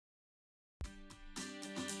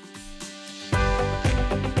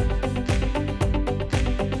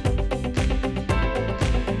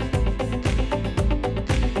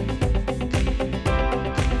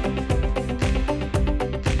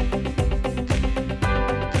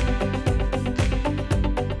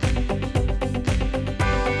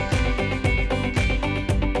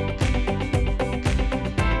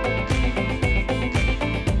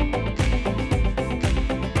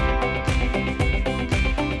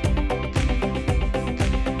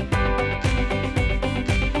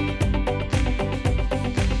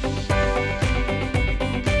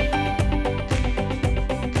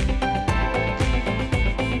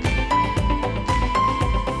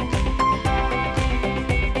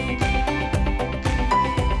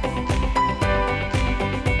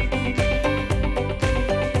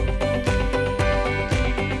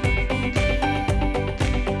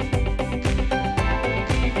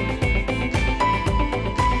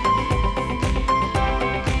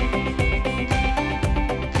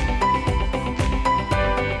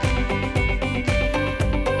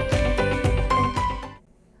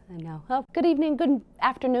Good evening, good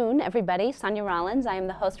afternoon, everybody. Sonia Rollins. I am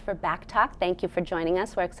the host for BACC Talk. Thank you for joining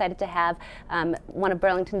us. We're excited to have one of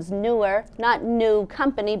Burlington's newer, not new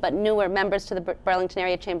company, but newer members to the Burlington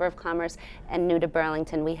Area Chamber of Commerce and new to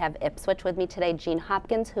Burlington. We have Ipswich with me today, Jeanne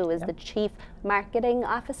Hopkins, who is the Chief Marketing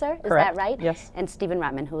Officer. Is that right? Yes. And Stephen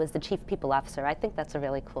Rotman, who is the Chief People Officer. I think that's a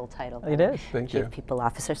really cool title. It is. Thank you. Chief People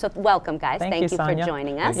Officer. So welcome, guys. Thank you, for Sonia.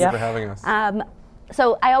 joining us. Thank you for having us.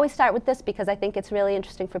 So I always start with this because I think it's really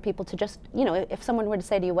interesting for people to just, you know, if someone were to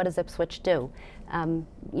say to you, what does Ipswich do?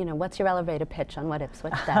 You know, what's your elevator pitch on what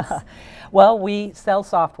Ipswich does? Well, we sell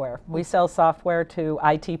software. We sell software to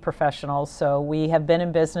IT professionals. So we have been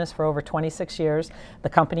in business for over 26 years. The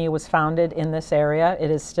company was founded in this area.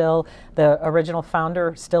 It is still, the original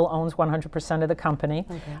founder still owns 100% of the company.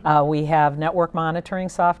 Okay. We have network monitoring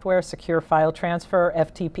software, secure file transfer,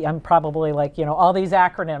 FTP. I'm probably like, you know, all these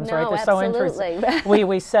acronyms, right? They're absolutely. So interesting.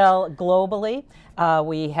 we sell globally.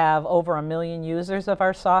 We have over 1 million users of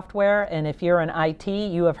our software, and if you're in IT,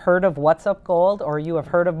 you have heard of What's Up Gold or you have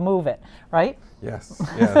heard of Move It, right? Yes,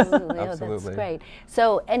 yes, absolutely. absolutely. Oh, that's great.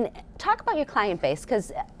 So, and talk about your client base,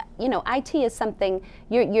 because you know, IT is something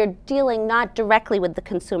you're dealing not directly with the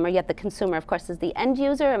consumer, yet the consumer, of course, is the end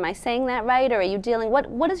user. Am I saying that right? Or are you dealing,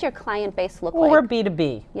 what does your client base look like? We're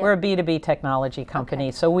B2B. Yeah. We're a B2B technology company.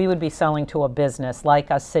 Okay. So we would be selling to a business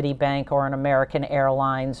like a Citibank or an American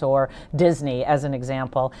Airlines or Disney, as an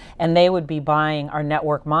example. And they would be buying our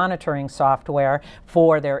network monitoring software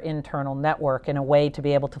for their internal network in a way to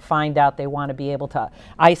be able to find out, they want to be able to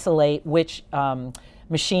isolate which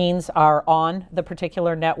machines are on the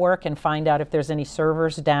particular network and find out if there's any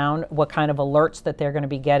servers down, what kind of alerts that they're going to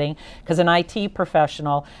be getting. Because an IT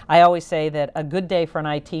professional, I always say that a good day for an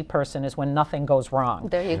IT person is when nothing goes wrong.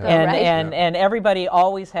 There you go, and, right? And everybody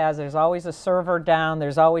always has, there's always a server down,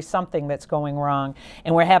 there's always something that's going wrong.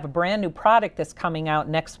 And we have a brand new product that's coming out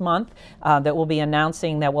next month that we'll be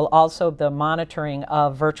announcing that will also the monitoring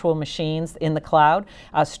of virtual machines in the cloud,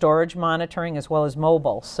 storage monitoring as well as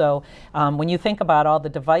mobile. So when you think about all the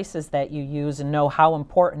devices that you use and know how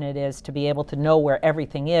important it is to be able to know where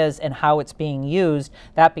everything is and how it's being used,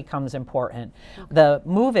 that becomes important. Okay. The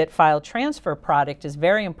Move It file transfer product is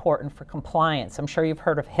very important for compliance. I'm sure you've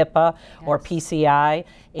heard of HIPAA or PCI,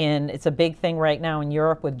 and it's a big thing right now in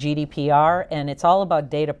Europe with GDPR, and it's all about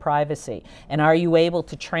data privacy. And are you able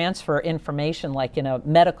to transfer information like in a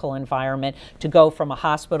medical environment to go from a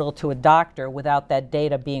hospital to a doctor without that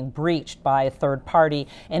data being breached by a third party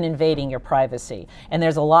and invading your privacy? And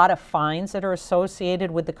there's a lot of fines that are associated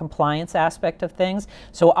with the compliance aspect of things.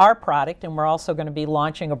 So our product, and we're also going to be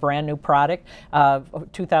launching a brand new product,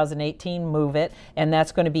 2018 Move It, and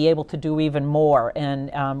that's going to be able to do even more. And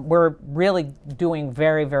we're really doing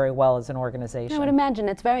very, very well as an organization. I would imagine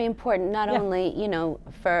it's very important, not only, you know,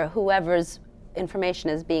 for whoever's information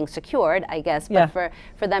is being secured, I guess, but for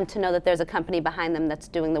them to know that there's a company behind them that's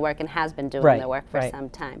doing the work and has been doing the work for some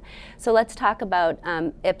time. So let's talk about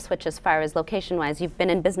Ipswich as far as location-wise. You've been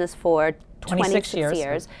in business for 26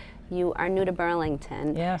 years. You are new to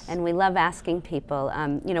Burlington, and we love asking people,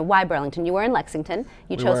 you know, why Burlington? You were in Lexington.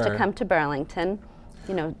 You chose to come to Burlington.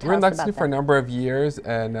 You know, we were in Lexington for a number of years,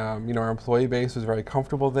 and you know, our employee base was very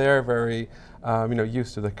comfortable there, very you know,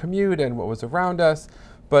 used to the commute and what was around us.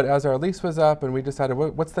 But as our lease was up and we decided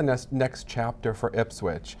what's the next chapter for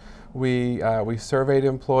Ipswich, we surveyed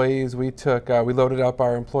employees, we loaded up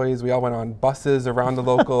our employees, we all went on buses around the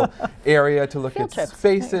local area to look at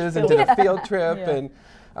spaces and did a field trip. And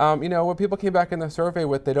you know, what people came back in the survey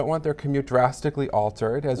with, they don't want their commute drastically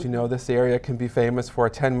altered. As you know, this area can be famous for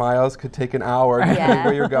 10 miles, could take an hour depending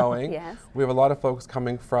where you're going. We have a lot of folks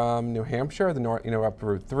coming from New Hampshire, the north, you know, up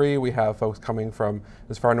Route 3. We have folks coming from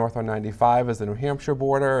as far north on 95 as the New Hampshire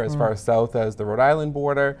border, as far south as the Rhode Island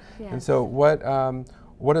border. And so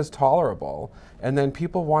what is tolerable? And then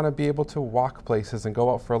people want to be able to walk places and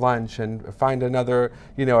go out for lunch and find another,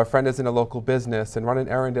 you know, a friend is in a local business and run an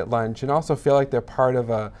errand at lunch and also feel like they're part of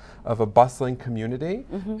a bustling community.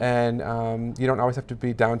 And you don't always have to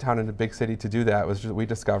be downtown in a big city to do that, was just what we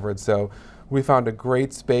discovered. So we found a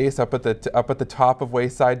great space up at the top of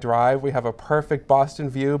Wayside Drive. We have a perfect Boston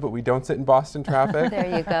view, but we don't sit in Boston traffic.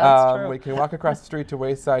 There you go. We can walk across the street to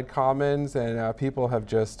Wayside Commons, and people have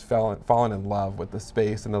just fallen in love with the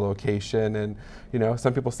space and the location. And you know,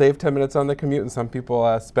 some people saved 10 minutes on the commute, and some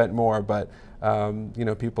people spent more. But you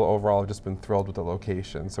know, people overall have just been thrilled with the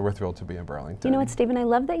location. So we're thrilled to be in Burlington. You know what, Stephen? I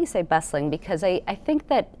love that you say bustling, because I think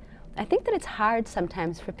that it's hard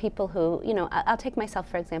sometimes for people who, you know, I'll take myself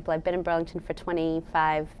for example. I've been in Burlington for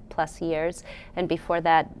 25 plus years, and before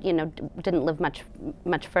that, you know, didn't live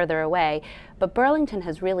much further away. But Burlington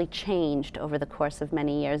has really changed over the course of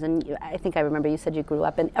many years, and I think I remember you said you grew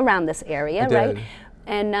up around this area, right?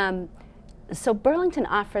 And so Burlington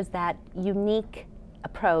offers that unique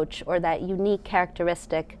approach, or that unique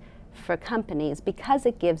characteristic for companies, because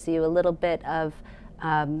it gives you a little bit of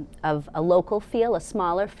a local feel, a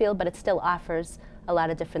smaller feel, but it still offers a lot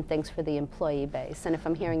of different things for the employee base. And if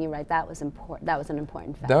I'm hearing you right, that was important. That was an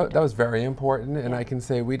important factor. That was very important, and I can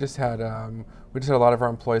say we just had a lot of our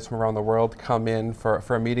employees from around the world come in for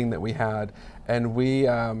a meeting that we had, and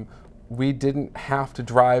we didn't have to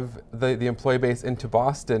drive the employee base into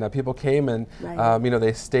Boston. People came and you know,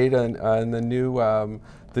 they stayed in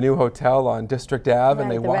the new hotel on District Ave, and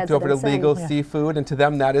they walked over to Legal Seafood, and to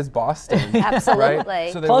them that is Boston. Absolutely.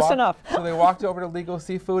 Right? So Close enough. So they walked over to Legal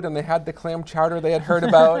Seafood, and they had the clam chowder they had heard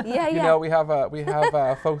about. You know, we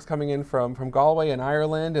have folks coming in from Galway and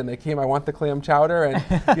Ireland, and they came, I want the clam chowder,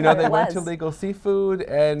 and you know, they went to Legal Seafood,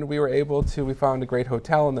 and we were able to, we found a great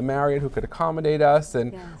hotel in the Marriott who could accommodate us,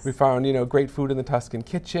 and we found, you know, great food in the Tuscan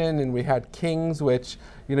Kitchen, and we had King's, which,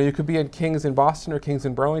 you know, you could be in King's in Boston or King's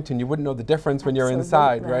in Burlington, you wouldn't know the difference when you're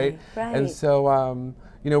inside, right? And so,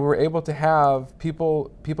 you know, we were able to have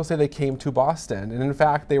people say they came to Boston, and in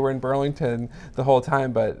fact they were in Burlington the whole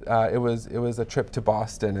time, but it was a trip to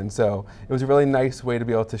Boston, and so it was a really nice way to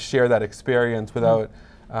be able to share that experience without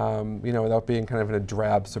you know, without being kind of in a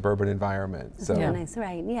drab suburban environment. So nice,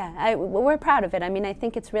 right? Yeah, we're proud of it. I mean, I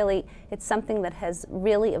think it's something that has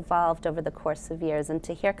really evolved over the course of years, and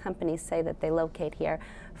to hear companies say that they locate here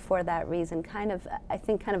for that reason, I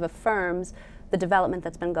think kind of affirms the development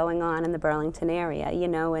that's been going on in the Burlington area, you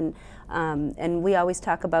know, and we always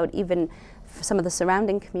talk about, even for some of the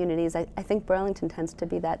surrounding communities, I think Burlington tends to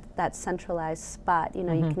be that centralized spot, you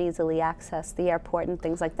know, you can easily access the airport and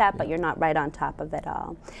things like that, but you're not right on top of it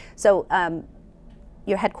all. So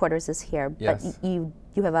your headquarters is here, but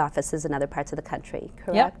you have offices in other parts of the country,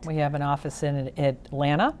 correct? Yep, we have an office in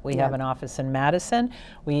Atlanta, we have an office in Madison,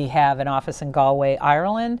 we have an office in Galway,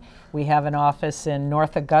 Ireland, we have an office in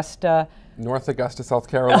North Augusta, South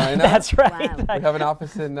Carolina. That's right. Wow. We have an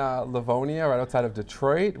office in Livonia, right outside of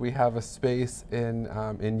Detroit. We have a space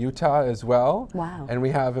in Utah as well. Wow. And we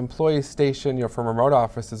have employees stationed, you know, from remote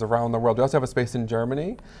offices around the world. We also have a space in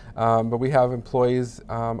Germany, but we have employees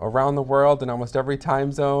around the world in almost every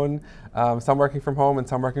time zone. Some working from home and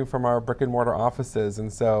some working from our brick and mortar offices.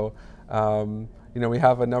 And so, you know, we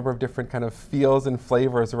have a number of different kind of feels and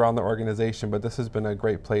flavors around the organization, but this has been a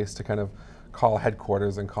great place to kind of call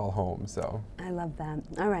headquarters and call home. So I love that.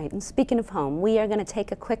 All right, and speaking of home, we are going to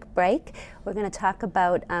take a quick break. We're going to talk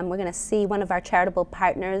about, we're going to see one of our charitable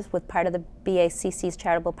partners with part of the BACC's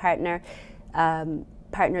charitable partners,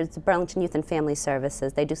 the Burlington Youth and Family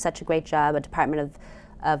Services. They do such a great job, a department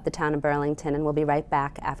of the town of Burlington, and we'll be right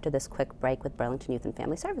back after this quick break with Burlington Youth and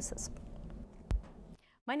Family Services.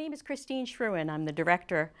 My name is Christine Schruin. I'm the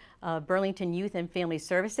Director of Burlington Youth and Family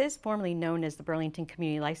Services, formerly known as the Burlington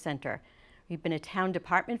Community Life Center. We've been a town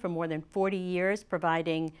department for more than 40 years,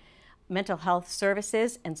 providing mental health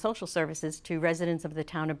services and social services to residents of the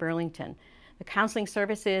town of Burlington. The counseling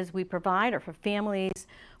services we provide are for families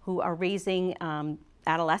who are raising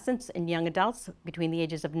adolescents and young adults between the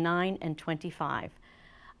ages of 9 and 25.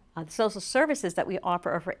 The social services that we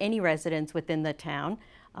offer are for any residents within the town.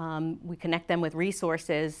 We connect them with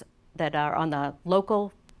resources that are on the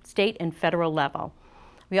local, state, and federal level.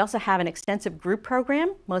 We also have an extensive group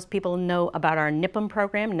program. Most people know about our NYPM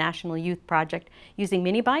program, National Youth Project, using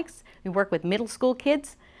mini bikes. We work with middle school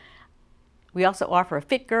kids. We also offer a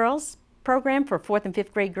Fit Girls program for 4th and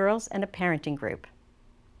 5th grade girls and a parenting group.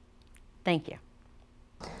 Thank you.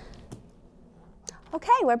 Okay,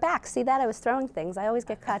 we're back. See that? I was throwing things. I always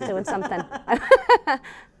get caught doing something.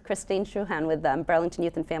 Christine Schruin with Burlington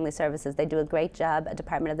Youth and Family Services. They do a great job, a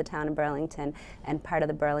department of the town of Burlington and part of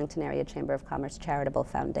the Burlington Area Chamber of Commerce Charitable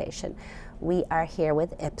Foundation. We are here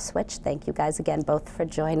with Ipswich. Thank you guys again both for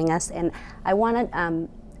joining us. And I want to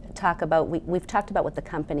talk about, we've talked about what the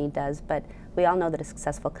company does, but we all know that a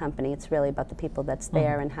successful company, it's really about the people that's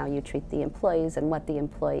there and how you treat the employees and what the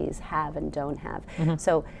employees have and don't have.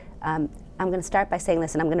 So I'm going to start by saying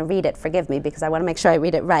this, and I'm going to read it, forgive me, because I want to make sure I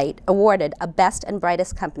read it right. Awarded a Best and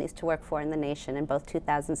Brightest Companies to Work For in the Nation in both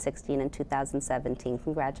 2016 and 2017.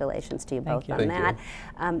 Congratulations to you both on that.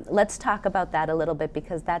 Let's talk about that a little bit,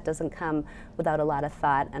 because that doesn't come without a lot of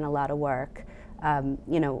thought and a lot of work.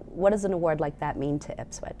 You know, what does an award like that mean to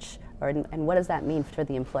Ipswich? And what does that mean for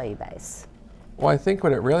the employee base? Well, I think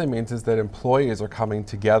what it really means is that employees are coming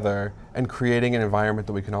together and creating an environment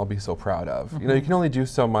that we can all be so proud of. You know, you can only do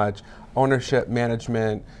so much. Ownership,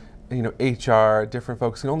 management, HR, different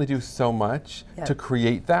folks can only do so much to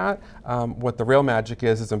create that. What the real magic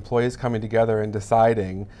is employees coming together and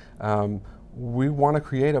deciding, we want to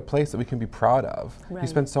create a place that we can be proud of. We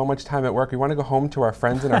spend so much time at work. We want to go home to our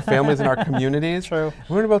friends and our families and our communities. True.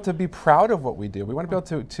 We want to be able to be proud of what we do. We want to be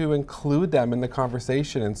able to include them in the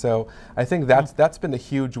conversation. And so I think that's been a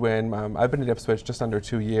huge win. I've been at Ipswich just under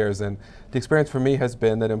 2 years, and the experience for me has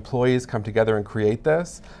been that employees come together and create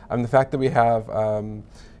this. The fact that we have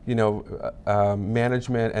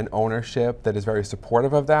management and ownership that is very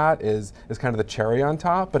supportive of that is kind of the cherry on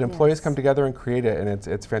top, but employees come together and create it, and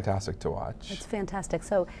it's fantastic to watch. It's fantastic.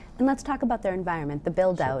 So, and let's talk about their environment, the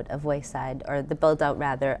build out of Wayside, or the build out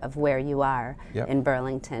rather of where you are in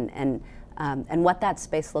Burlington, and what that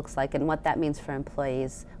space looks like and what that means for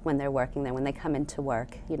employees when they're working there, when they come into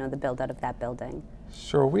work, the build out of that building.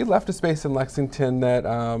 Sure, we left a space in Lexington that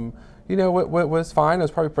what was fine. It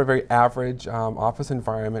was probably a very average office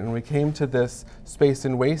environment, and we came to this space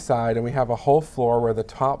in Wayside, and we have a whole floor where the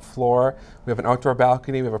top floor, we have an outdoor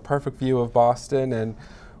balcony, we have a perfect view of Boston, and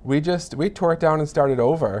we tore it down and started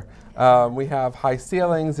over. We have high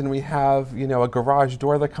ceilings, and we have a garage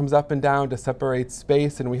door that comes up and down to separate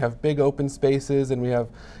space, and we have big open spaces, and we have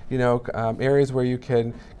areas where you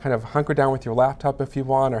can kind of hunker down with your laptop if you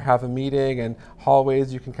want, or have a meeting, and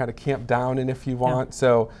hallways you can kind of camp down in if you want.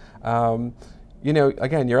 So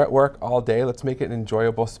again, you're at work all day. Let's make it an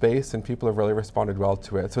enjoyable space, and people have really responded well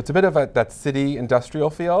to it. So it's a bit of that city industrial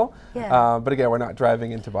feel, but again, we're not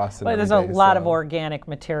driving into Boston. Well, there's a lot of organic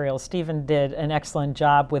material. Stephen did an excellent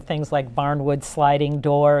job with things like barnwood sliding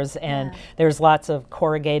doors, and there's lots of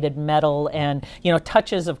corrugated metal and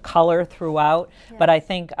touches of color throughout. But I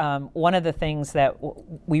think one of the things that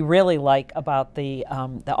we really like about the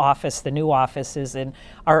office, the new office, is in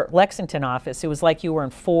our Lexington office. It was like you were in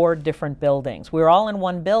 4 different buildings. We were all in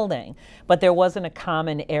one building, but there wasn't a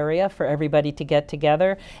common area for everybody to get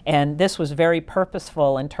together. And this was very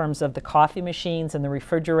purposeful in terms of the coffee machines and the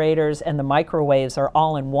refrigerators and the microwaves are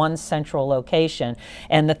all in one central location.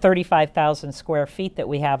 And the 35,000 square feet that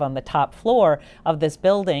we have on the top floor of this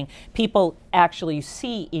building, people actually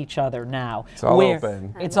see each other now. It's all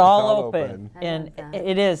open. It's all open. And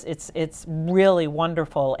it is. It's really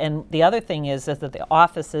wonderful. And the other thing is that the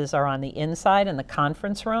offices are on the inside in the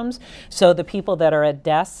conference rooms. So the people that are at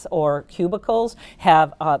desks or cubicles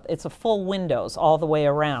have, it's a full windows all the way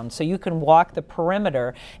around. So you can walk the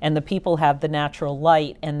perimeter and the people have the natural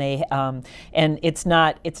light, and they, and it's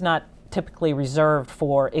not typically reserved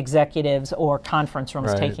for executives or conference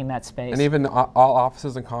rooms taking that space. And even all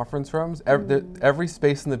offices and conference rooms, every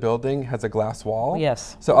space in the building has a glass wall.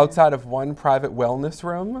 Yes. So outside of one private wellness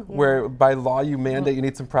room, where by law you mandate you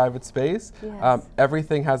need some private space,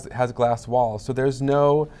 everything has glass walls. So there's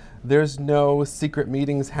no secret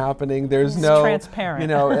meetings happening. There's no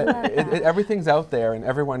transparent. Everything's out there and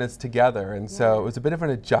everyone is together. And so it was a bit of an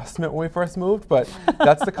adjustment when we first moved, but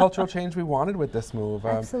that's the cultural change we wanted with this move.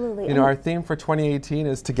 Absolutely. Our theme for 2018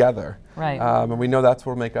 is together. Right. And we know that's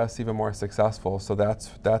what will make us even more successful. So that's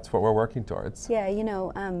what we're working towards. Yeah,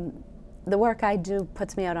 the work I do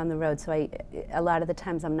puts me out on the road, so a lot of the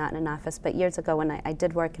times I'm not in an office, but years ago when I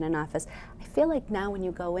did work in an office, I feel like now when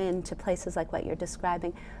you go into places like what you're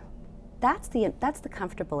describing, that's the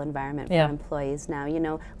comfortable environment for employees now.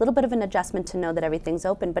 A little bit of an adjustment to know that everything's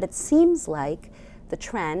open, but it seems like the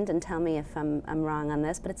trend, and tell me if I'm wrong on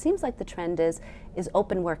this, but it seems like the trend is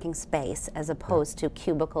open working space as opposed to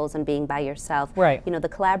cubicles and being by yourself. Right. The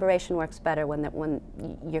collaboration works better when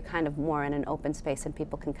you're kind of more in an open space and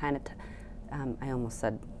people can kind of, I almost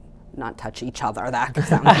said not touch each other, that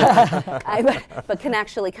sounds but can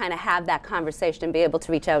actually kind of have that conversation and be able to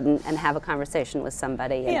reach out and have a conversation with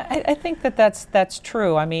somebody. Yeah, I think that's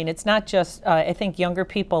true. I mean, it's not just, I think younger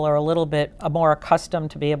people are a little bit more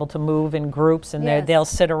accustomed to be able to move in groups, and they'll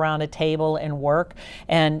sit around a table and work.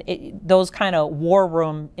 And those kind of war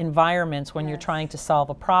room environments when you're trying to solve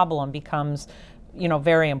a problem becomes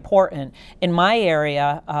very important. In my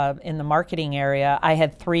area, in the marketing area, I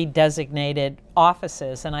had 3 designated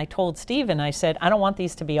offices, and I told Stephen, I said, I don't want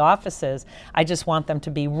these to be offices. I just want them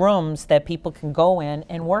to be rooms that people can go in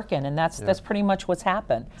and work in, and that's pretty much what's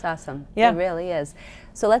happened. It's awesome. Yeah. It really is.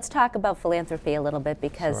 So let's talk about philanthropy a little bit,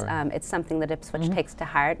 because it's something that Ipswich takes to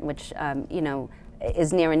heart, which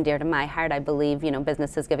is near and dear to my heart. I believe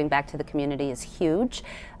businesses giving back to the community is huge,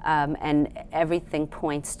 and everything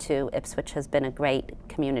points to Ipswich has been a great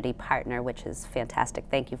community partner, which is fantastic.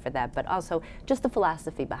 Thank you for that. But also just the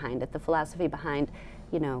philosophy behind it, the philosophy behind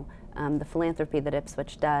the philanthropy that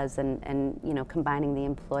Ipswich does, and combining the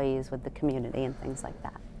employees with the community and things like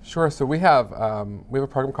that. Sure. So we have a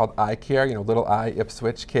program called I Care, little I,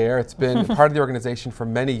 Ipswich Care. It's been part of the organization for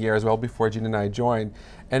many years, well before Jeanne and I joined,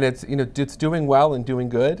 and it's it's doing well and doing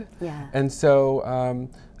good. Yeah. And so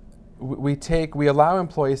we allow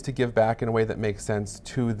employees to give back in a way that makes sense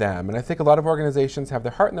to them. And I think a lot of organizations have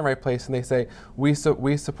their heart in the right place, and they say, we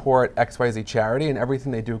support XYZ charity, and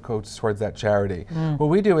everything they do goes towards that charity. What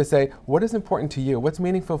we do is say, what is important to you? What's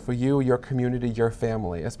meaningful for you, your community, your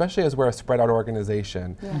family, especially as we're a spread out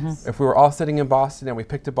organization. Yes. If we were all sitting in Boston and we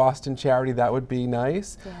picked a Boston charity, that would be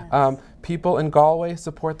nice. Yes. People in Galway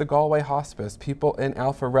support the Galway Hospice. People in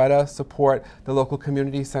Alpharetta support the local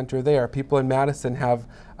community center there. People in Madison have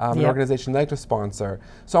an organization they like to sponsor.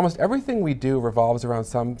 So almost everything we do revolves around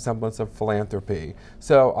some semblance of philanthropy.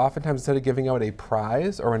 So oftentimes, instead of giving out a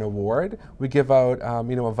prize or an award, we give out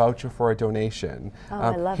a voucher for a donation. Oh,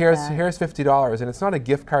 I love here's $50, and it's not a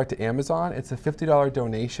gift card to Amazon. It's a $50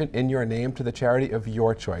 donation in your name to the charity of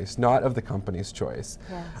your choice, not of the company's choice.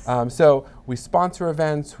 Yes. So we sponsor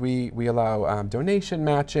events. We allow donation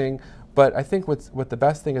matching. But I think what the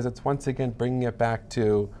best thing is, it's once again bringing it back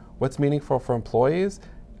to what's meaningful for employees,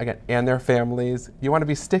 again, and their families. You want to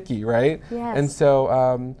be sticky, right? Yes. And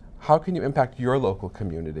so how can you impact your local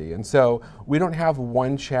community? And so we don't have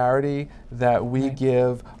one charity that we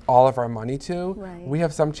give all of our money to. Right. We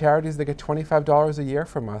have some charities that get $25 a year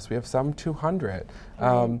from us. We have some $200.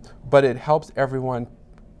 But it helps everyone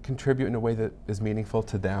contribute in a way that is meaningful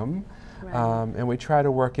to them. Right. And we try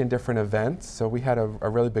to work in different events. So we had a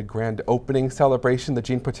really big grand opening celebration that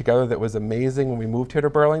Jeanne put together that was amazing when we moved here to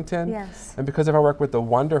Burlington. Yes. And because of our work with the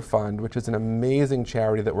Wonder Fund, which is an amazing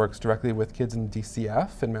charity that works directly with kids in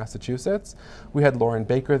DCF in Massachusetts, we had Lauren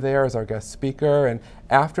Baker there as our guest speaker. And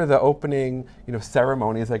after the opening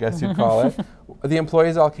ceremonies, I guess you'd call it, the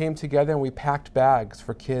employees all came together and we packed bags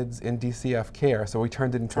for kids in DCF care. So we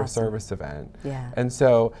turned it into a service event. Yeah. And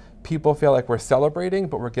so people feel like we're celebrating,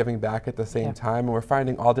 but we're giving back at the same time, and we're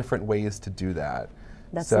finding all different ways to do that.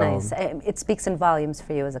 That's nice. It speaks in volumes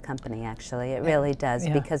for you as a company, actually. It really does,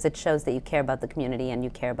 because it shows that you care about the community and you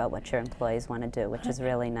care about what your employees want to do, which is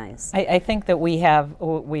really nice. I think that we have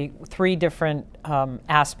three different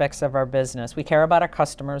aspects of our business. We care about our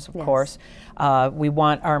customers, of course. We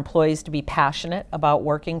want our employees to be passionate about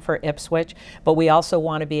working for Ipswich, but we also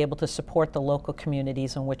want to be able to support the local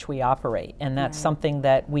communities in which we operate, and that's something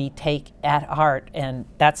that we take at heart, and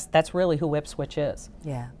that's really who Ipswich is.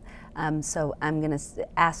 Yeah. So I'm going to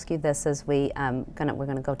ask you this as we're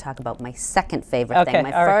going to go talk about my second favorite thing.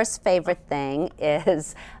 My first favorite thing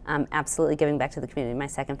is absolutely giving back to the community. My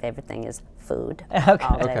second favorite thing is food.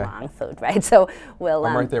 All day long, food, right? So we'll.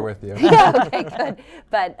 I'm right there with you. Yeah. Okay. Good.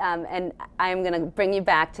 But and I'm going to bring you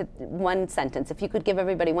back to one sentence. If you could give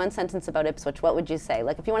everybody one sentence about Ipswich, what would you say?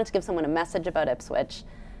 Like if you wanted to give someone a message about Ipswich,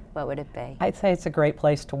 what would it be? I'd say it's a great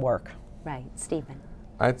place to work. Right, Stephen.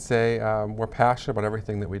 I'd say we're passionate about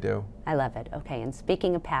everything that we do. I love it. Okay, and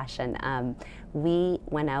speaking of passion, we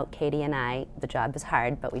went out, Katie and I, the job is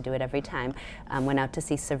hard, but we do it every time, went out to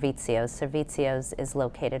see Servixios. Servixios is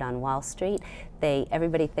located on Wall Street.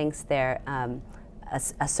 Everybody thinks they're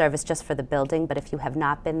a service just for the building, but if you have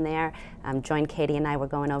not been there, join Katie and I. We're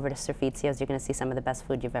going over to Servixios. You're going to see some of the best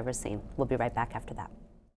food you've ever seen. We'll be right back after that.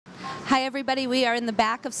 Hi everybody, we are in the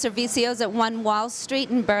back of Servixios at 1 Wall Street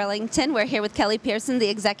in Burlington. We're here with Kelly Pearson, the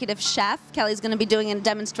executive chef. Kelly's going to be doing a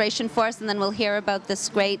demonstration for us, and then we'll hear about this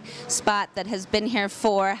great spot that has been here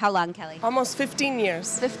for, how long, Kelly? Almost 15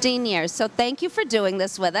 years. 15 years. So thank you for doing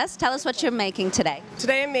this with us. Tell us what you're making today.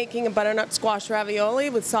 Today I'm making a butternut squash ravioli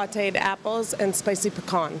with sauteed apples and spicy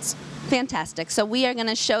pecans. Fantastic. So we are going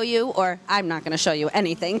to show you, or I'm not going to show you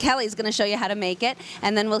anything. Kelly's going to show you how to make it,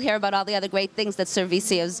 and then we'll hear about all the other great things that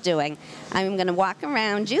Servixios is doing. I'm going to walk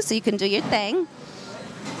around you so you can do your thing.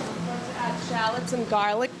 I'm going to add shallots and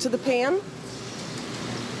garlic to the pan.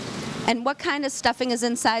 And what kind of stuffing is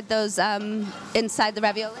inside those, inside the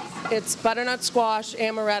raviolis? It's butternut squash,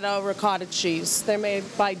 amaretto, ricotta cheese. They're made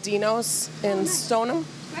by Dino's in Stoneham.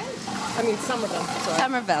 Great. I mean Somerville. Sorry.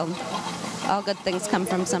 Somerville. All good things come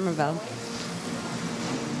from Somerville.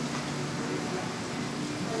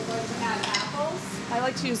 I'm going to add apples. I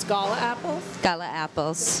like to use gala apples. Gala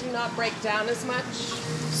apples. They do not break down as much,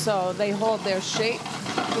 so they hold their shape,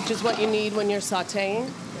 which is what you need when you're sauteing.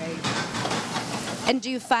 Great. And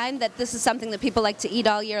do you find that this is something that people like to eat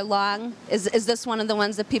all year long? Is this one of the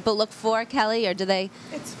ones that people look for, Kelly, or do they?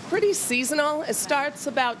 It's pretty seasonal. It starts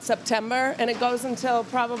about September, and it goes until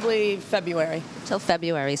probably February. Till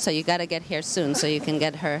February, so you got to get here soon so you can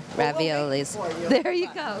get her raviolis. There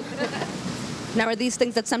you go. Now, are these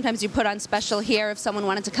things that sometimes you put on special here if someone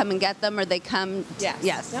wanted to come and get them, or they come? Yes.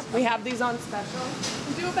 Yes. Yep. We have these on special.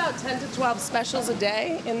 We do about 10 to 12 specials a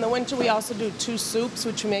day. In the winter, we also do 2 soups,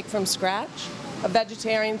 which we make from scratch, a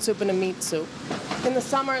vegetarian soup and a meat soup. In the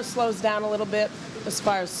summer, it slows down a little bit as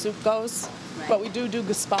far as soup goes, but we do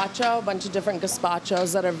gazpacho, a bunch of different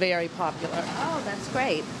gazpachos that are very popular. Oh, that's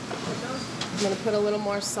great. I'm going to put a little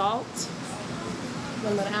more salt.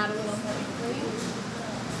 I'm going to add a little heavy cream.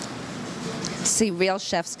 See, real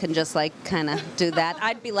chefs can just like kind of do that.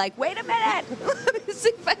 I'd be like, wait a minute. Let me see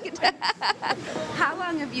if I can. How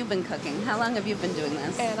long have you been cooking? How long have you been doing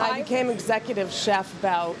this? And I became executive chef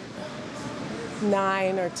about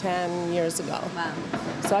 9 or 10 years ago. Wow.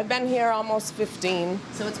 So I've been here almost 15.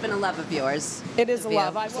 So it's been a love of yours. It is a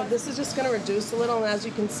love. So this is just going to reduce a little, and as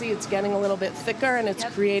you can see, it's getting a little bit thicker, and it's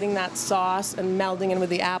creating that sauce and melding in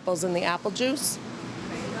with the apples and the apple juice.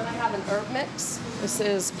 Then I have an herb mix. This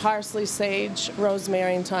is parsley, sage,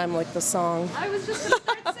 rosemary, and thyme, like the song. I was just going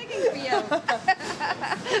to start singing for you.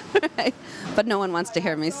 Right. But no one wants to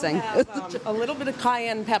hear me sing. Have, a little bit of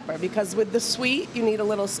cayenne pepper, because with the sweet, you need a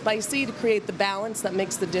little spicy to create the balance that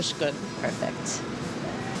makes the dish good. Perfect.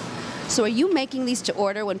 So are you making these to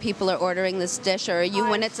order when people are ordering this dish, or are you,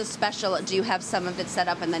 when it's a special, do you have some of it set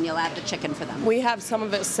up and then you'll add the chicken for them? We have some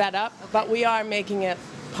of it set up, but we are making it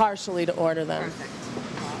partially to order them. Perfect.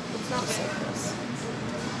 It's not like this.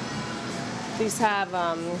 These have,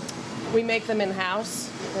 we make them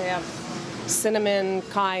in-house. They have cinnamon,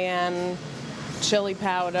 cayenne, chili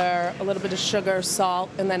powder, a little bit of sugar, salt,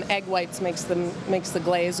 and then egg whites makes the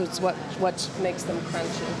glaze. It's what makes them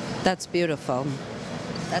crunchy. That's beautiful.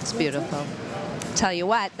 That's beautiful. Tell you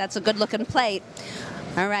what, that's a good-looking plate.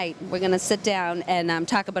 All right, we're going to sit down and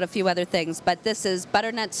talk about a few other things, but this is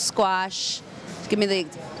butternut squash. Give me the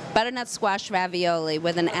butternut squash ravioli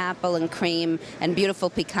with an apple and cream and beautiful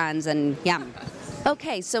pecans, and yum.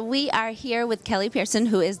 Okay, so we are here with Kelly Pearson,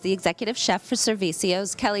 who is the executive chef for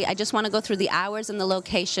Servicios. Kelly, I just want to go through the hours and the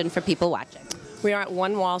location for people watching. We are at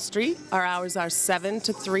 1 Wall Street. Our hours are 7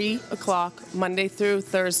 to 3 o'clock Monday through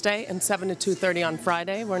Thursday, and 7 to 2:30 on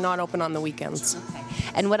Friday. We're not open on the weekends. Okay.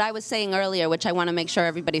 And what I was saying earlier, which I want to make sure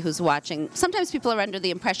everybody who's watching, sometimes people are under the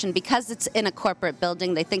impression because it's in a corporate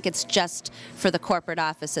building, they think it's just for the corporate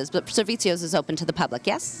offices. But Servicios is open to the public,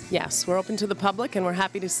 yes? Yes, we're open to the public, and we're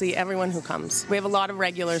happy to see everyone who comes. We have a lot of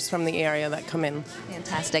regulars from the area that come in.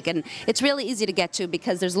 Fantastic. And it's really easy to get to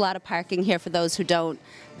because there's a lot of parking here for those who don't,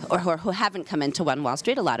 or who haven't come into 1 Wall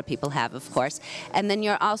Street. A lot of people have, of course. And then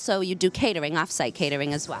you do catering, off-site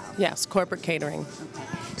catering as well. Yes, corporate catering. Okay.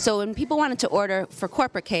 So when people wanted to order for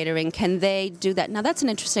corporate catering, can they do that? Now that's an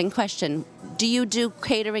interesting question. Do you do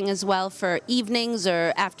catering as well for evenings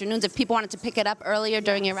or afternoons if people wanted to pick it up earlier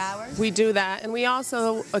during your hours? We do that, and we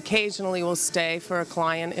also occasionally will stay for a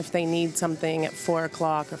client if they need something at 4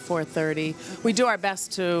 o'clock or 4:30. We do our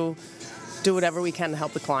best to do whatever we can to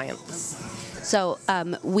help the client. So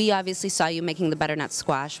we obviously saw you making the butternut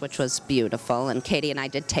squash, which was beautiful, and Katie and I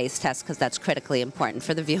did taste tests because that's critically important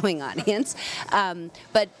for the viewing audience.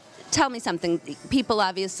 But tell me something. People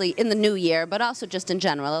obviously in the new year, but also just in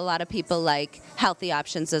general, a lot of people like healthy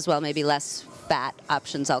options as well, maybe less fat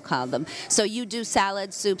options, I'll call them. So you do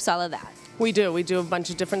salads, soups, all of that? We do. We do a bunch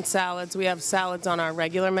of different salads. We have salads on our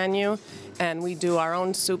regular menu, and we do our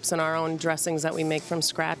own soups and our own dressings that we make from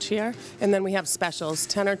scratch here. And then we have specials,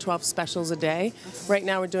 10 or 12 specials a day. Right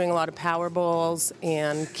now we're doing a lot of power bowls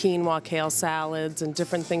and quinoa kale salads and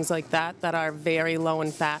different things like that that are very low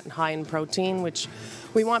in fat and high in protein, which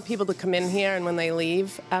we want people to come in here, and when they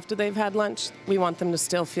leave after they've had lunch, we want them to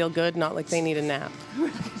still feel good, not like they need a nap.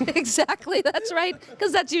 Exactly, that's right,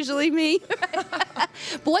 because that's usually me.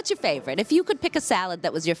 But what's your favorite? If you could pick a salad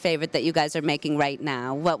that was your favorite that you guys are making right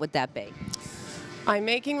now, what would that be? I'm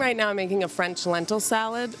making a French lentil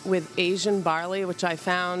salad with Asian barley, which I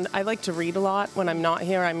found, I like to read a lot. When I'm not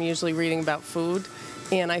here, I'm usually reading about food.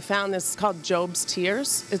 And I found this called Job's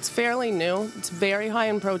Tears. It's fairly new. It's very high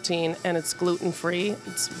in protein, and it's gluten-free.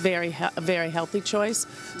 It's a very healthy choice.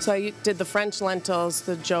 So I did the French lentils,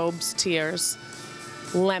 the Job's Tears,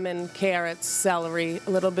 lemon, carrots, celery, a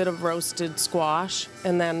little bit of roasted squash,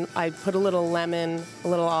 and then I put a little lemon, a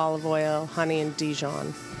little olive oil, honey, and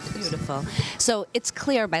Dijon. Beautiful. So it's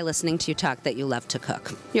clear by listening to you talk that you love to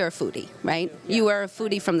cook. You're a foodie, right? Yeah. You were a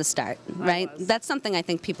foodie from the start, right? That's something I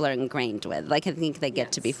think people are ingrained with. Like, I think they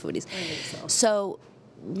get to be foodies. I think so. So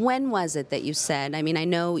when was it that you said, I mean, I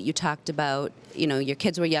know you talked about, you know, your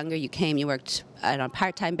kids were younger, you came, you worked on a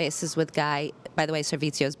part-time basis with Guy. By the way,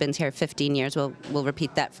 Servicio's been here 15 years. We'll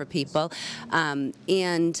repeat that for people.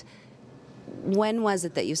 And when was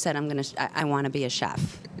it that you said, I want to be a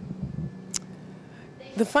chef?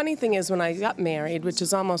 The funny thing is, when I got married, which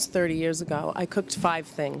is almost 30 years ago, I cooked 5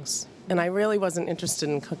 things, and I really wasn't interested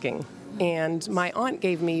in cooking. And my aunt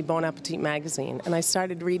gave me Bon Appetit magazine, and I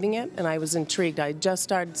started reading it, and I was intrigued. I just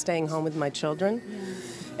started staying home with my children,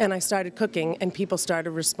 and I started cooking, and people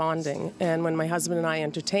started responding. And when my husband and I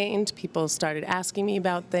entertained, people started asking me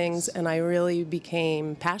about things, and I really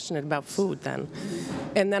became passionate about food then.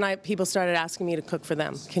 And then people started asking me to cook for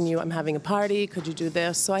them. I'm having a party, could you do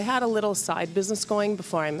this? So I had a little side business going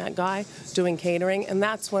before I met Guy, doing catering, and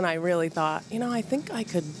that's when I really thought, I think I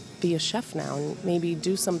could be a chef now and maybe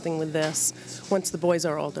do something with this once the boys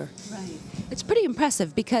are older. Right. It's pretty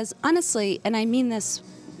impressive because honestly, and I mean this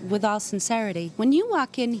with all sincerity, when you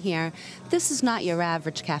walk in here, this is not your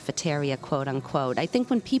average cafeteria, quote unquote. I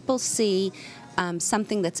think when people see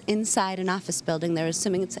something that's inside an office building, they're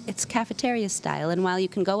assuming it's cafeteria style, and while you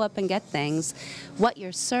can go up and get things, what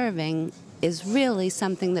you're serving is really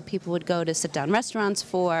something that people would go to sit-down restaurants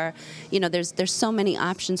for. There's so many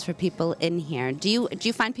options for people in here. Do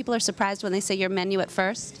you find people are surprised when they say your menu at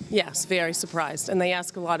first? Yes, very surprised. And they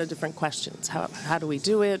ask a lot of different questions. How do we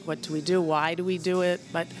do it? What do we do? Why do we do it?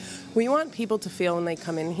 But we want people to feel when they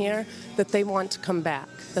come in here that they want to come back,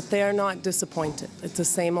 that they are not disappointed. It's the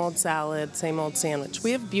same old salad, same old sandwich.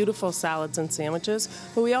 We have beautiful salads and sandwiches,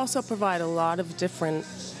 but we also provide a lot of different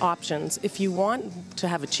options. If you want to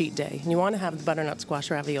have a cheat day, and you want to have the butternut squash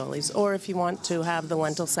raviolis, or if you want to have the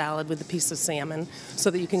lentil salad with a piece of salmon so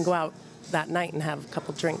that you can go out that night and have a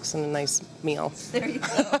couple drinks and a nice meal. There you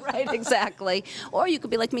go. Right, exactly. Or you could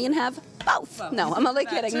be like me and have both. Well, no, I'm only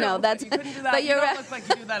kidding. No, that's. You couldn't do that. But you don't look like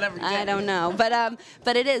you do that every day. I don't know,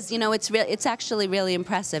 but it is. It's actually really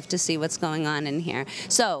impressive to see what's going on in here.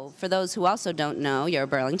 So, for those who also don't know, you're a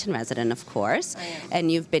Burlington resident, of course, and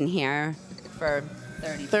you've been here for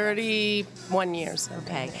 31 years.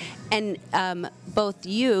 Okay. And both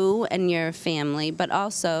you and your family, but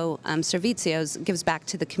also Servixios gives back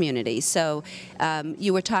to the community. So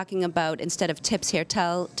you were talking about, instead of tips here,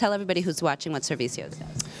 tell everybody who's watching what Servixios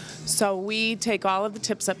does. So we take all of the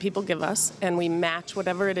tips that people give us, and we match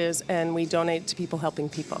whatever it is, and we donate to people helping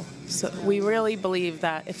people. So we really believe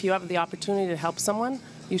that if you have the opportunity to help someone,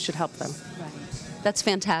 you should help them. Right. That's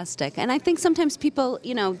fantastic. And I think sometimes people,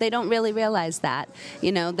 they don't really realize that.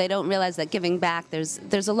 They don't realize that giving back,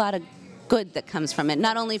 there's a lot of good that comes from it,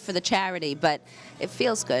 not only for the charity, but it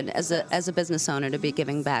feels good as a business owner to be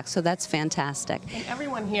giving back. So that's fantastic. And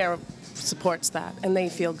everyone here supports that, and they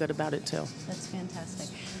feel good about it too. That's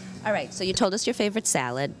fantastic. All right, so you told us your favorite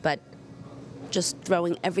salad, but just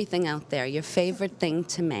throwing everything out there, your favorite thing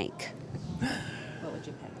to make. What would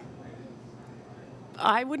you pick?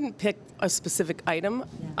 I wouldn't pick a specific item.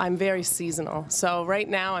 Yeah. I'm very seasonal. So right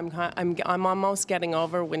now I'm almost getting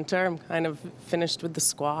over winter. I'm kind of finished with the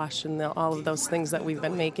squash and all of those things that we've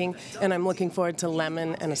been making, and I'm looking forward to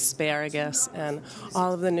lemon and asparagus and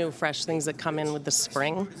all of the new fresh things that come in with the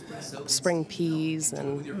spring peas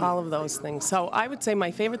and all of those things. So I would say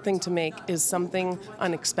my favorite thing to make is something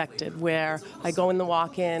unexpected, where I go in the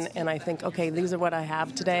walk-in and I think, okay, these are what I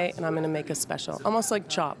have today, and I'm going to make a special, almost like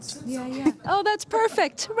Chopped. Yeah. Oh, that's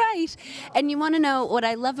perfect. Right. And you want to know what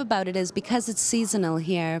I love about it is because it's seasonal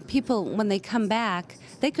here, people, when they come back,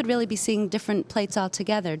 they could really be seeing different plates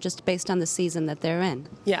altogether just based on the season that they're in.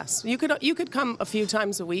 Yes. You could come a few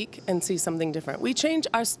times a week and see something different. We change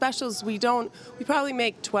our specials. We probably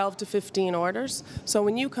make 12 to 15 orders. So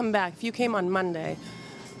when you come back, if you came on Monday,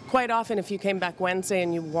 quite often if you came back Wednesday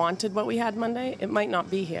and you wanted what we had Monday, it might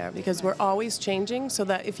not be here, because we're always changing, so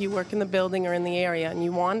that if you work in the building or in the area and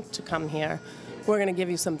you want to come here, we're going to give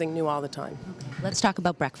you something new all the time. Okay. Let's talk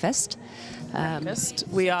about breakfast. Breakfast.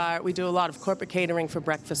 We do a lot of corporate catering for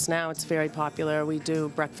breakfast now. It's very popular. We do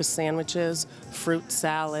breakfast sandwiches, fruit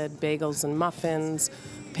salad, bagels and muffins,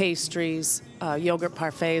 pastries. Yogurt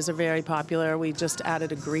parfaits are very popular. We just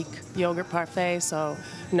added a Greek yogurt parfait, so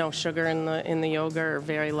no sugar in the yogurt, or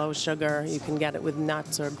very low sugar. You can get it with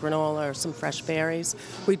nuts or granola or some fresh berries.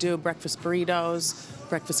 We do breakfast burritos,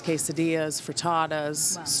 breakfast quesadillas,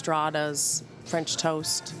 frittatas, stratas, French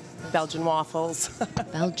toast, Belgian waffles.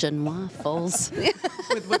 Belgian waffles.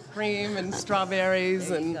 With whipped cream and strawberries.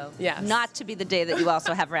 And yes. Not to be the day that you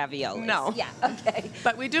also have raviolis. No. Yeah, okay.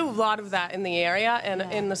 But we do a lot of that in the area and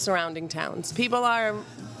in the surrounding towns. People are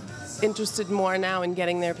interested more now in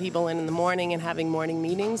getting their people in the morning and having morning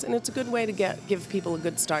meetings, and it's a good way to give people a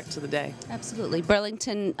good start to the day. Absolutely.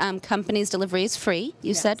 Burlington Company's delivery is free,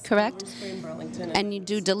 you said, correct? It's free in Burlington. And you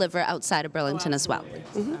do deliver outside of Burlington as well.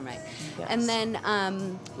 Mm-hmm. All right. Yes. And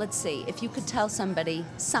then, let's see, if you could tell somebody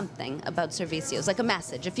something about Servixios, like a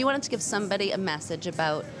message. If you wanted to give somebody a message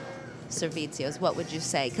about Servizios, what would you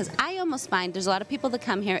say? Because I almost find there's a lot of people that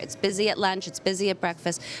come here, it's busy at lunch, it's busy at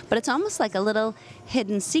breakfast, but it's almost like a little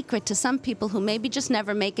hidden secret to some people who maybe just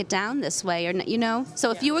never make it down this way, or you know?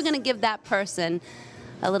 So if you were going to give that person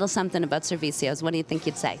a little something about Servizios, what do you think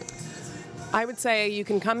you'd say? I would say you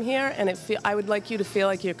can come here, and I would like you to feel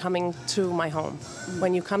like you're coming to my home.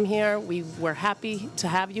 When you come here, we're happy to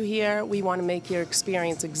have you here. We want to make your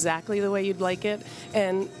experience exactly the way you'd like it.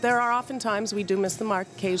 And there are often times we do miss the mark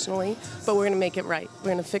occasionally, but we're going to make it right.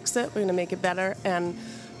 We're going to fix it. We're going to make it better. And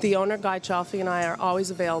the owner, Guy Chalfie, and I are always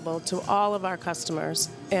available to all of our customers.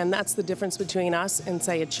 And that's the difference between us and,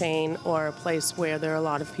 say, a chain or a place where there are a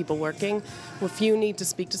lot of people working. If you need to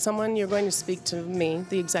speak to someone, you're going to speak to me,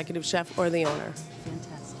 the executive chef, or the owner.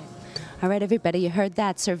 Fantastic. All right, everybody, you heard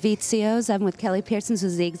that. Servizios. I'm with Kelly Pearson,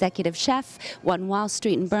 who's the executive chef. 1 Wall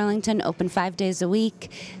Street in Burlington, open 5 days a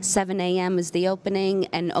week. 7 a.m. is the opening,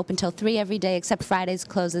 and open till 3 every day, except Fridays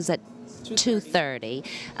closes at 2:30.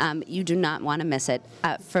 You do not want to miss it.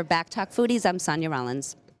 For BACC Talk Foodies, I'm Sonia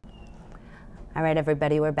Rollins. All right,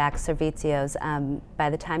 everybody, we're back. Servizios. By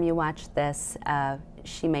the time you watch this,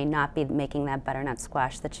 she may not be making that butternut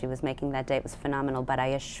squash that she was making that day. It was phenomenal, but I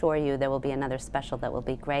assure you there will be another special that will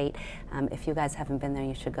be great. If you guys haven't been there,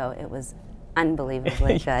 you should go. It was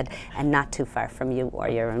unbelievably good and not too far from you or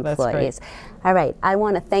your employees. All right, I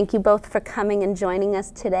want to thank you both for coming and joining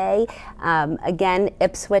us today. Again,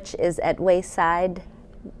 Ipswich is at Wayside.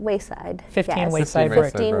 15 yes. Wayside.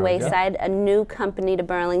 15 Wayside, a new company to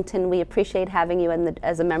Burlington. We appreciate having you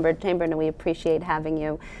as a member of the Chamber, and we appreciate having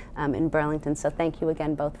you in Burlington. So thank you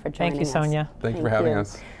again both for joining us. Thank you, Sonia. Thank you for having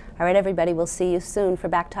us. All right, everybody, we'll see you soon for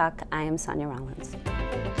BACC Talk. I am Sonia Rollins.